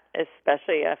format,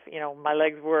 especially if, my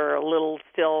legs were a little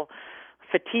still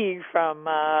fatigued from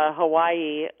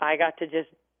Hawaii, I got to just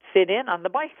sit in on the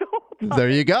bike the whole time. There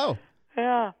you go.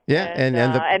 Yeah. Yeah. And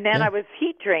then I was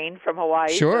heat trained from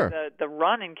Hawaii. Sure. So the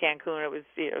run in Cancun, it was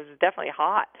definitely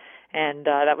hot. And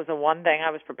that was the one thing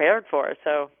I was prepared for.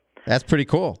 So that's pretty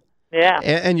cool. Yeah.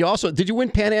 And you also, did you win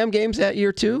Pan Am Games that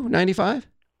year too, 95?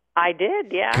 I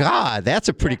did, yeah. God, that's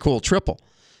a pretty cool triple.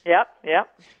 Yep.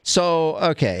 So,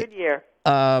 okay. Good year.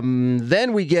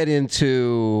 Then we get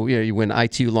into, you win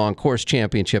ITU Long Course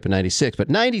Championship in 96. But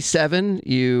 97,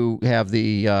 you have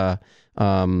the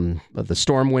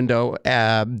storm window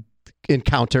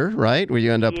encounter, right? Where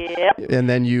you end up, and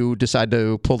then you decide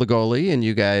to pull the goalie, and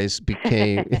you guys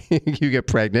you get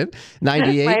pregnant.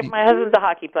 98. My husband's a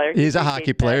hockey player. He's a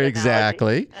hockey player,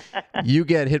 exactly. You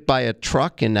get hit by a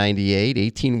truck in 98,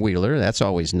 18-wheeler. That's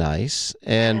always nice.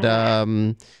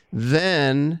 And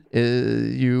then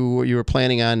you were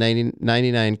planning on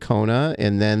 99 Kona,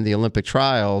 and then the Olympic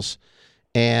trials.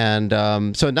 And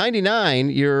so in 99,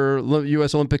 you're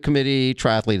U.S. Olympic Committee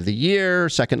Triathlete of the Year,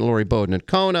 second to Lori Bowden at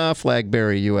Kona, flag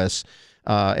bearer U.S.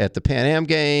 At the Pan Am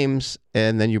Games,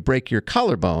 and then you break your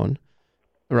collarbone,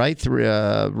 right?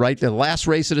 The last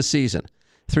race of the season,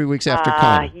 3 weeks after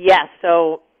Kona. Yes.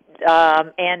 So,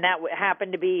 and that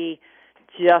happened to be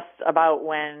just about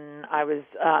when I was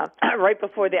right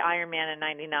before the Ironman in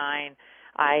 99.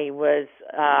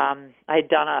 I'd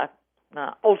done a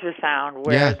ultrasound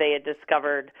where they had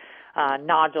discovered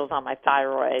nodules on my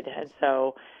thyroid, and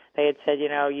so they had said,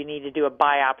 you need to do a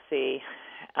biopsy.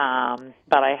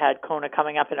 But I had Kona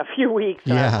coming up in a few weeks,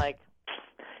 and I'm like,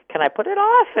 can I put it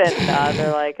off? And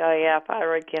they're like, oh yeah,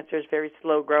 thyroid cancer is very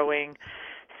slow growing,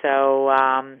 so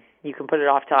you can put it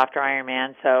off till after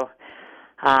Ironman. So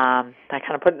I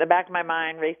kind of put it in the back of my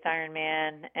mind, raced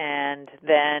Ironman, and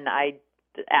then I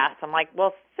asked, I'm like,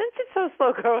 well, since it's so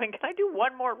slow growing, can I do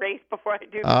one more race before I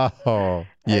do this? Oh,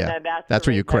 yeah. And then that's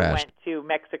where you crashed. I went to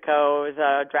Mexico. It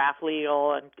was a draft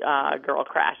legal, and a girl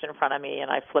crashed in front of me, and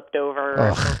I flipped over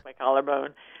and broke my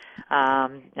collarbone.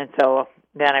 And so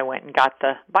then I went and got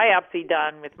the biopsy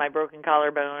done with my broken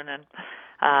collarbone, and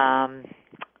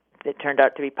it turned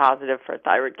out to be positive for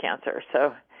thyroid cancer.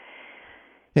 So,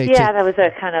 that was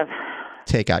a kind of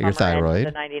take out your thyroid.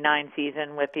 The 99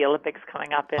 season with the Olympics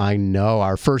coming up. I know,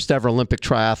 our first ever Olympic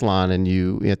triathlon, and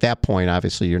you, at that point,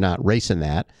 obviously you're not racing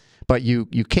that, but you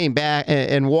came back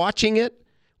and watching it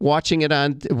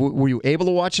on, were you able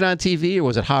to watch it on TV, or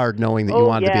was it hard knowing that you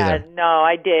wanted to be there? No,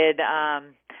 I did. I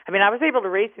was able to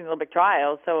race in the Olympic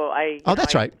trials, so I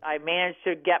managed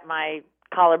to get my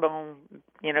collarbone,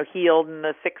 healed in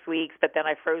the 6 weeks, but then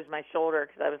I froze my shoulder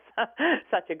because I was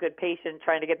such a good patient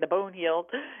trying to get the bone healed.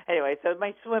 Anyway, so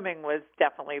my swimming was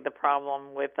definitely the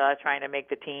problem with trying to make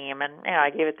the team, and I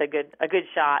gave it a good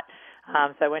shot.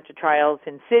 So I went to trials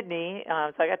in Sydney,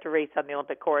 so I got to race on the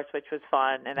Olympic course, which was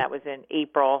fun, and that was in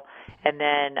April. And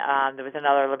then there was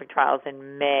another Olympic trials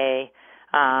in May,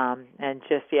 and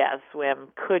swim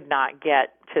could not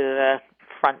get to the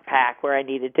front pack where I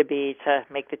needed to be to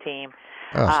make the team.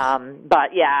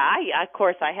 But of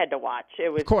course I had to watch. It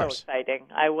was so exciting.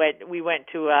 We went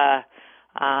to a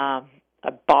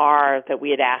bar that we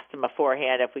had asked them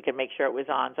beforehand if we could make sure it was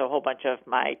on. So a whole bunch of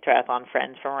my triathlon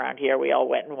friends from around here, we all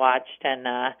went and watched. And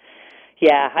I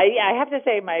have to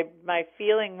say my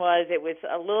feeling was it was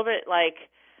a little bit like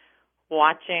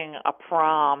watching a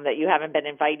prom that you haven't been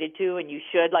invited to, and you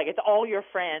should. Like, it's all your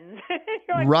friends.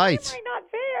 You're like, right. why am I not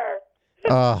there?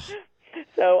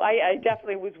 So I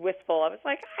definitely was wistful. I was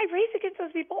like, I race against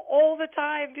those people all the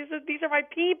time. These are my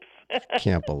peeps.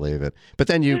 Can't believe it. But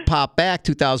then you pop back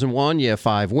 2001. You have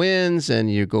 5 wins, and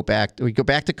you go back. We go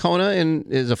back to Kona, and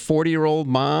is a 40-year-old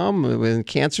mom and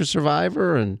cancer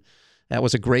survivor, and that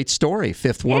was a great story.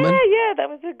 5th woman. Yeah, that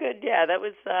was a good. Yeah, that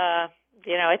was.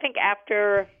 I think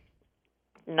after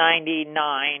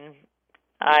 99,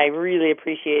 I really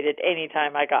appreciated any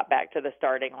time I got back to the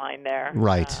starting line there.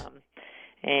 Right.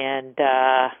 And,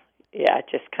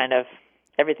 just kind of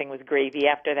everything was gravy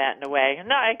after that in a way.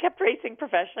 No, I kept racing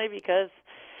professionally because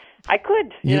I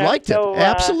could. You liked it.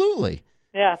 Absolutely.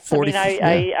 Yeah.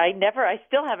 I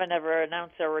still haven't ever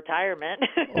announced a retirement.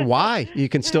 Why? You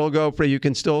can still go, you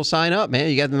can still sign up, man.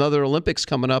 You got another Olympics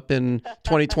coming up in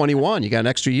 2021. You got an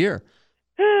extra year.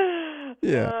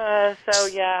 Yeah.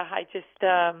 I just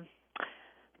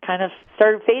kind of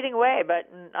started fading away, but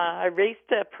I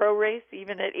raced a pro race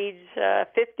even at age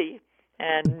 50,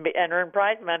 and earn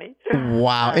prize money.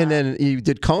 Wow. And then you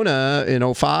did Kona in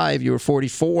 2005. You were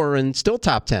 44 and still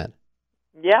top 10.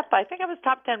 Yep. I think I was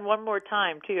top 10 one more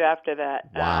time, too, after that.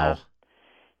 Wow.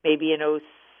 Maybe in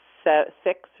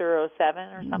 06 or 07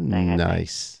 or something.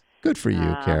 Nice. Good for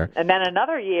you, Karen. And then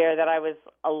another year that I was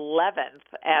 11th,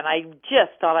 and I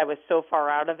just thought I was so far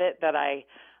out of it that I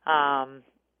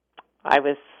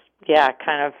was,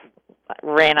 kind of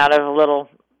ran out of a little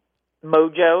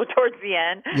mojo towards the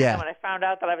end. Yeah. And when I found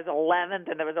out that I was 11th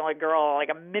and there was only a girl like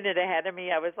a minute ahead of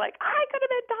me, I was like, I could have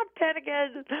been top 10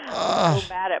 again. I was so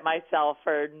mad at myself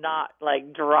for not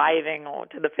like driving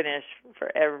to the finish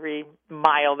for every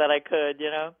mile that I could,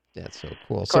 That's so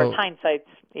cool. Of course, hindsight's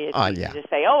easy to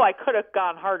say, I could have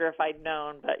gone harder if I'd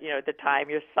known, but at the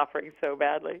time you're suffering so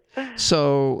badly.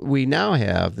 So we now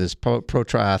have this Pro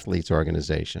Triathletes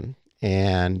organization,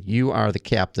 and you are the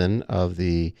captain of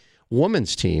the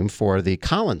women's team for the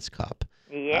Collins Cup.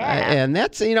 Yeah. And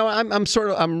that's,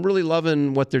 I'm really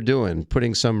loving what they're doing,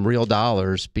 putting some real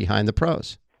dollars behind the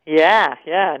pros. Yeah.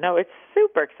 No, it's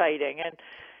super exciting. And,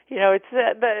 it's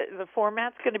the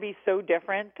format's going to be so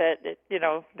different that,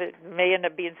 there may end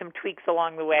up being some tweaks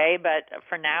along the way. But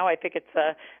for now, I think it's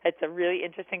a really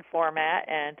interesting format.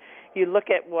 And you look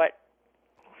at what,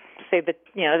 say the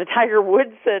Tiger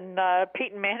Woods and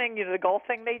Peyton Manning, the golf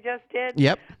thing they just did.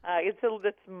 Yep.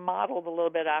 It's modeled a little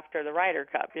bit after the Ryder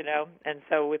Cup, and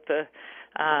so with the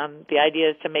idea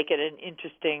is to make it an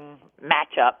interesting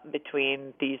matchup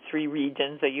between these three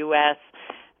regions: the U.S.,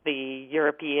 the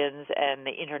Europeans, and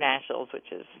the internationals,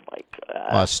 which is like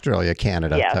Australia,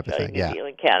 Canada type of thing. New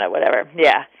Zealand, Canada, whatever.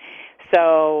 Yeah.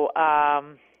 So.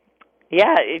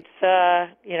 It's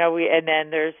and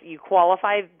then you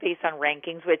qualify based on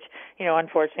rankings, which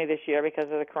unfortunately this year because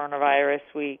of the coronavirus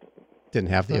we didn't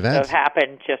have the event. Have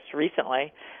happened just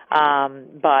recently,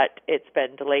 but it's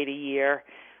been delayed a year.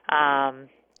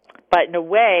 But in a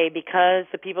way, because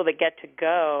the people that get to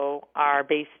go are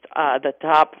based the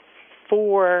top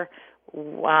 4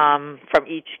 from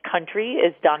each country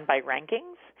is done by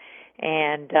rankings.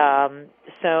 And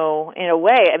so, in a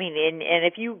way, I mean, and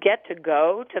if you get to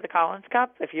go to the Collins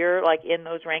Cup, if you're like in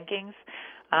those rankings,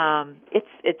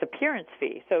 it's appearance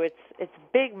fee. So it's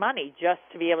big money just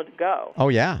to be able to go. Oh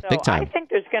yeah, so big time. I think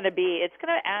it's going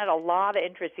to add a lot of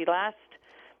interest.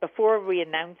 Before we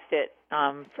announced it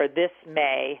for this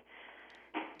May,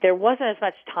 there wasn't as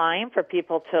much time for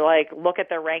people to like look at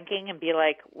their ranking and be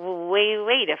like, well,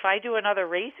 wait, if I do another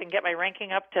race and get my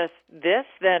ranking up to this,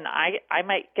 then I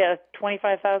might get a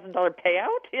 $25,000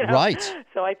 payout. Right.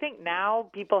 So I think now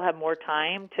people have more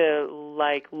time to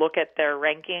like look at their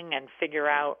ranking and figure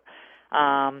out,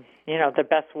 the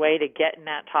best way to get in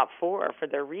that top 4 for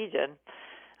their region.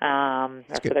 Or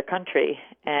for their country,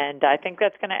 and I think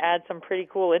that's going to add some pretty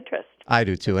cool interest. I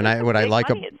do too, and what I like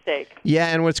money at stake.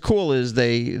 Yeah, and what's cool is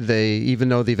they even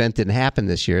though the event didn't happen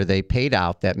this year, they paid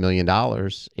out that $1 million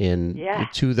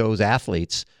to those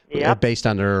athletes based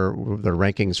on their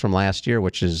rankings from last year,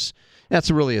 that's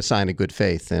really a sign of good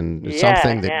faith and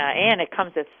something that and it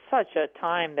comes at such a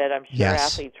time that I'm sure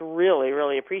athletes really,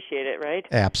 really appreciate it, right?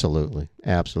 Absolutely.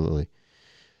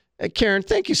 Karen,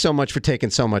 thank you so much for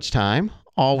taking so much time.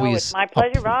 Always, it's my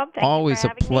pleasure, Rob. Thank always you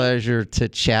for a pleasure to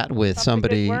chat with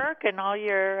somebody. Good work and all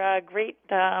your great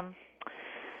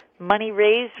money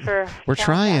raised for we're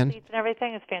trying athletes and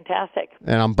everything is fantastic.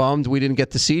 And I'm bummed we didn't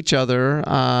get to see each other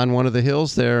on one of the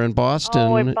hills there in Boston.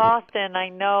 Oh, in Boston, I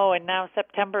know. And now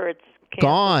September, it's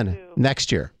gone. Too.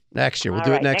 Next year, we'll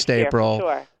do it next April. Year,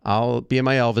 for sure. I'll be in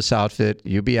my Elvis outfit.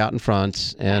 You be out in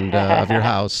front and of your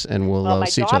house, and we'll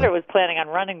see each other. My daughter was planning on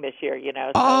running this year,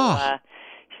 So,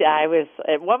 I was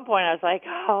at one point. I was like,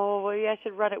 I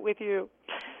should run it with you,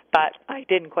 but I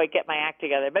didn't quite get my act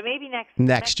together. But maybe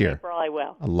next year, April, I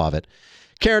will. I love it.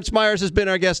 Karen Smyers has been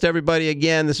our guest, everybody.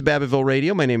 Again, this is Babbitttville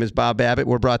Radio. My name is Bob Babbitt.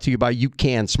 We're brought to you by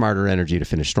UCAN Smarter Energy to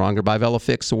Finish Stronger, by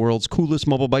VeloFix, the world's coolest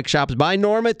mobile bike shops, by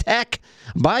NormaTech,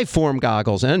 by Form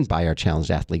Goggles, and by our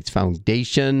Challenged Athletes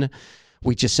Foundation.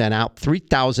 We just sent out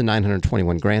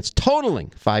 3,921 grants, totaling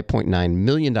 $5.9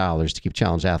 million to keep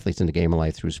challenged athletes in the game of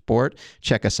life through sport.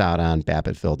 Check us out on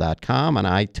Babbitttville.com, on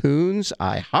iTunes,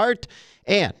 iHeart,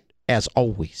 and as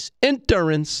always,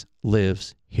 endurance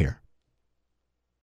lives here.